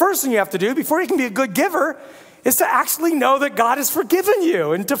 But the first thing you have to do before you can be a good giver is to actually know that God has forgiven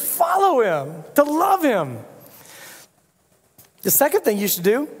you and to follow him, to love him. The second thing you should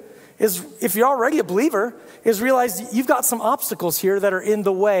do is, if you're already a believer, is realize you've got some obstacles here that are in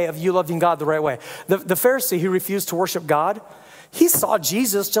the way of you loving God the right way. The Pharisee who refused to worship God, he saw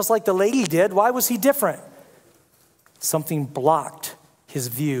Jesus just like the lady did. Why was he different? Something blocked his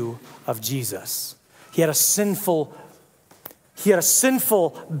view of Jesus. He had a sinful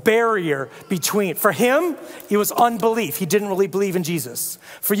barrier between. For him, it was unbelief. He didn't really believe in Jesus.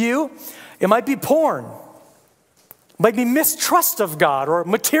 For you, it might be porn. It might be mistrust of God or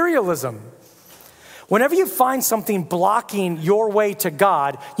materialism. Whenever you find something blocking your way to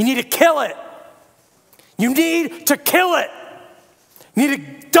God, you need to kill it. You need to kill it. You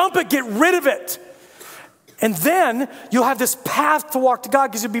need to dump it, get rid of it. And then you'll have this path to walk to God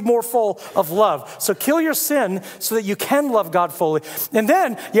because you'll be more full of love. So kill your sin so that you can love God fully. And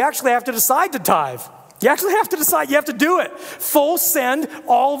then you actually have to decide to tithe. You actually have to decide. You have to do it. Full send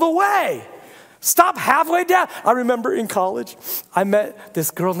all the way. Stop halfway down. I remember in college, I met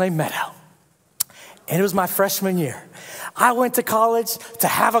this girl named Meadow. And it was my freshman year. I went to college to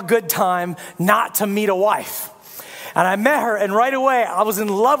have a good time, not to meet a wife. And I met her, and right away, I was in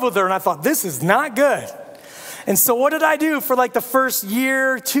love with her, and I thought, this is not good. And so what did I do for like the first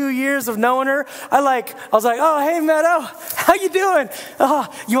year, 2 years of knowing her? I was like, oh, hey, Meadow, how you doing? Oh,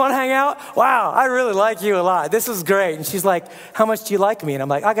 you want to hang out? Wow, I really like you a lot. This is great. And she's like, how much do you like me? And I'm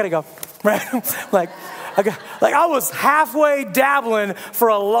like, I got to go. Right? I was halfway dabbling for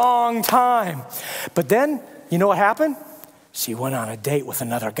a long time. But then, you know what happened? She went on a date with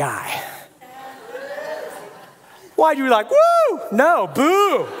another guy. Why'd you be like, woo? No,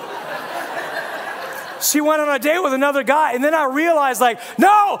 boo. She went on a date with another guy, and then I realized,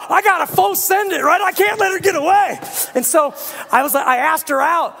 no, I gotta full send it, right? I can't let her get away. And so I asked her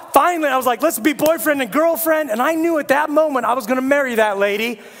out. Finally, I was like, let's be boyfriend and girlfriend. And I knew at that moment I was gonna marry that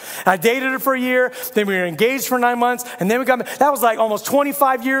lady. I dated her for a year, then we were engaged for 9 months, and then we got married. That was like almost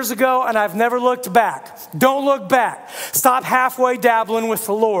 25 years ago, and I've never looked back. Don't look back. Stop halfway dabbling with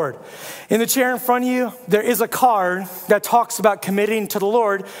the Lord. In the chair in front of you, there is a card that talks about committing to the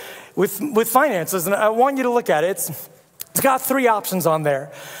Lord with finances, and I want you to look at it. It's got 3 options on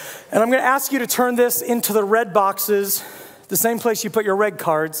there. And I'm going to ask you to turn this into the red boxes, the same place you put your red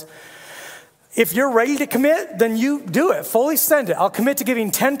cards. If you're ready to commit, then you do it. Fully send it. I'll commit to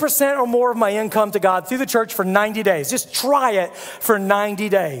giving 10% or more of my income to God through the church for 90 days. Just try it for 90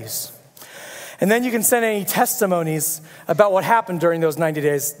 days. And then you can send any testimonies about what happened during those 90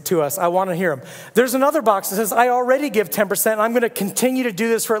 days to us. I want to hear them. There's another box that says, I already give 10%. And I'm going to continue to do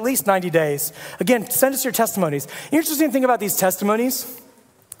this for at least 90 days. Again, send us your testimonies. The interesting thing about these testimonies,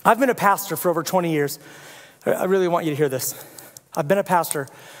 I've been a pastor for over 20 years. I really want you to hear this. I've been a pastor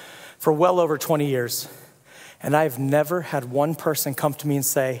for well over 20 years. And I've never had one person come to me and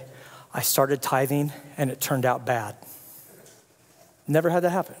say, I started tithing and it turned out bad. Never had that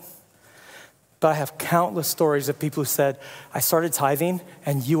happen. But I have countless stories of people who said, I started tithing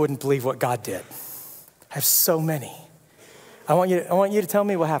and you wouldn't believe what God did. I have so many. I want you to tell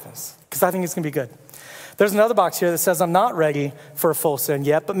me what happens, because I think it's gonna be good. There's another box here that says, I'm not ready for a full send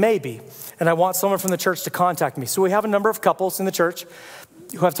yet, but maybe. And I want someone from the church to contact me. So we have a number of couples in the church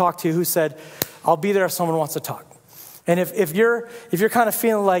who I've talked to who said, I'll be there if someone wants to talk. And if you're kind of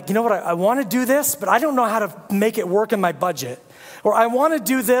feeling like, you know what, I want to do this, but I don't know how to make it work in my budget. Or I want to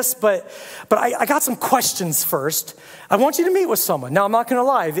do this, but I got some questions first. I want you to meet with someone. Now, I'm not going to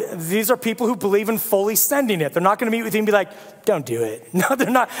lie. These are people who believe in fully sending it. They're not going to meet with you and be like, don't do it. No,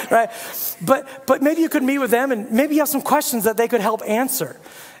 they're not, right? But maybe you could meet with them, and maybe you have some questions that they could help answer.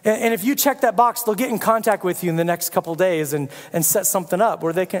 And if you check that box, they'll get in contact with you in the next couple of days and set something up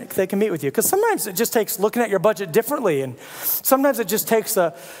where they can meet with you. Because sometimes it just takes looking at your budget differently. And sometimes it just takes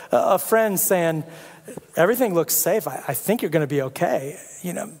a friend saying, everything looks safe. I think you're going to be okay.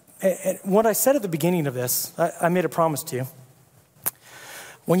 You know, and what I said at the beginning of this, I made a promise to you.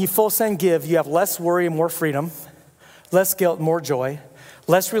 When you full send give, you have less worry and more freedom, less guilt, more joy,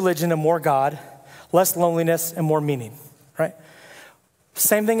 less religion and more God, less loneliness and more meaning, right?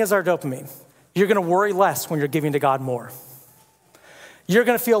 Same thing as our dopamine. You're going to worry less when you're giving to God more. you're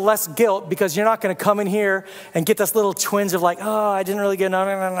going to feel less guilt because you're not going to come in here and get this little twinge of like, oh, I didn't really get,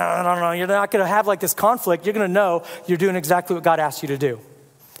 no. You're not going to have like this conflict. You're going to know you're doing exactly what God asked you to do.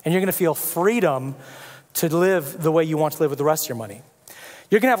 And you're going to feel freedom to live the way you want to live with the rest of your money.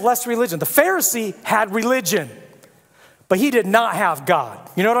 You're going to have less religion. The Pharisee had religion, but he did not have God.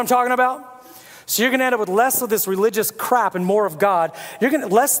 You know what I'm talking about? So you're going to end up with less of this religious crap and more of God. You're going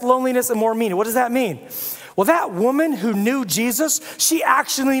to less loneliness and more meaning. What does that mean? Well, that woman who knew Jesus, she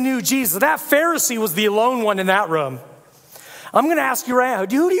actually knew Jesus. That Pharisee was the alone one in that room. I'm going to ask you right now,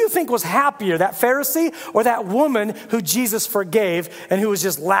 who do you think was happier, that Pharisee or that woman who Jesus forgave and who was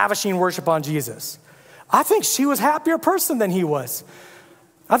just lavishing worship on Jesus? I think she was a happier person than he was.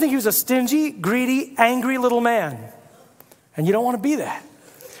 I think he was a stingy, greedy, angry little man. And you don't want to be that.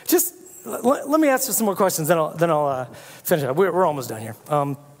 Just let me ask you some more questions, then I'll finish up. We're almost done here.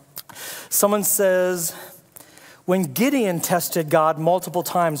 Someone says, when Gideon tested God multiple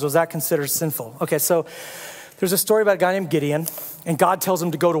times, was that considered sinful? Okay, so there's a story about a guy named Gideon, and God tells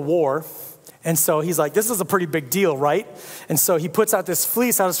him to go to war. And so he's like, this is a pretty big deal, right? And so he puts out this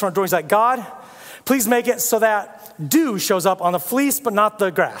fleece out his front door. He's like, God, please make it so that dew shows up on the fleece, but not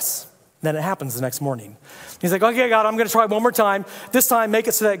the grass. Then it happens the next morning. He's like, okay, God, I'm going to try one more time. This time, make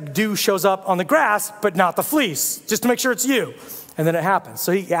it so that dew shows up on the grass, but not the fleece, just to make sure it's you. And then it happens.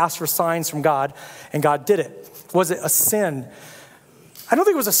 So he asked for signs from God, and God did it. Was it a sin? I don't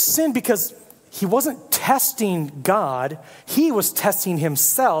think it was a sin because he wasn't testing God. He was testing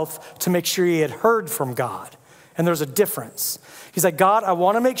himself to make sure he had heard from God. And there's a difference. He's like, God, I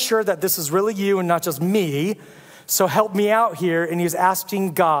want to make sure that this is really you and not just me. So help me out here. And he's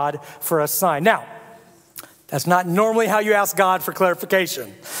asking God for a sign. Now, that's not normally how you ask God for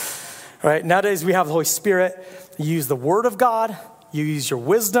clarification. Right? Nowadays we have the Holy Spirit. You use the word of God. You use your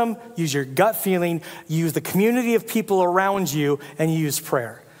wisdom, use your gut feeling, you use the community of people around you, and you use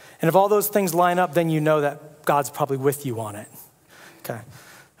prayer. And if all those things line up, then you know that God's probably with you on it. Okay.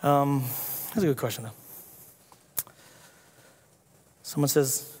 That's a good question, though. Someone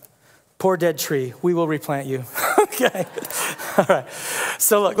says, poor dead tree, we will replant you. Okay. All right.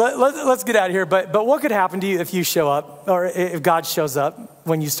 So look, let's get out of here. But what could happen to you if you show up, or if God shows up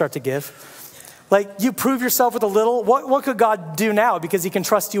when you start to give? Like, you prove yourself with a little. What could God do now? Because he can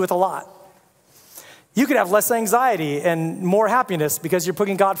trust you with a lot. You could have less anxiety and more happiness because you're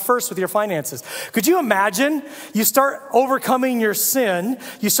putting God first with your finances. Could you imagine? You start overcoming your sin.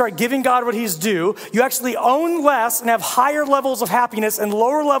 You start giving God what he's due. You actually own less and have higher levels of happiness and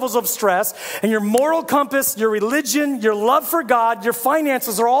lower levels of stress. And your moral compass, your religion, your love for God, your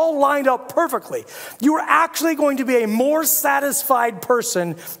finances are all lined up perfectly. You are actually going to be a more satisfied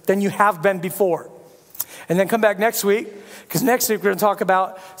person than you have been before. And then come back next week. Because next week we're going to talk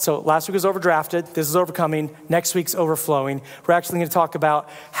about, so last week was overdrafted, this is overcoming, next week's overflowing. We're actually going to talk about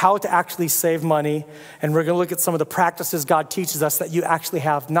how to actually save money, and we're going to look at some of the practices God teaches us that you actually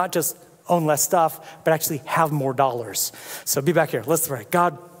have, not just own less stuff, but actually have more dollars. So be back here. Let's pray.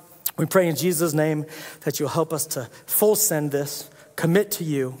 God, we pray in Jesus' name that you'll help us to full send this, commit to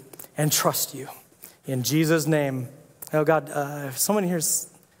you, and trust you. In Jesus' name. Oh God, if someone here's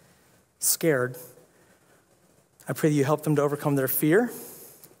scared, I pray that you help them to overcome their fear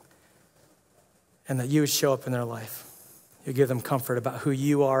and that you would show up in their life. You give them comfort about who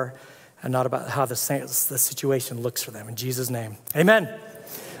you are and not about how the situation looks for them. In Jesus' name, amen.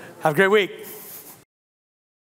 Have a great week.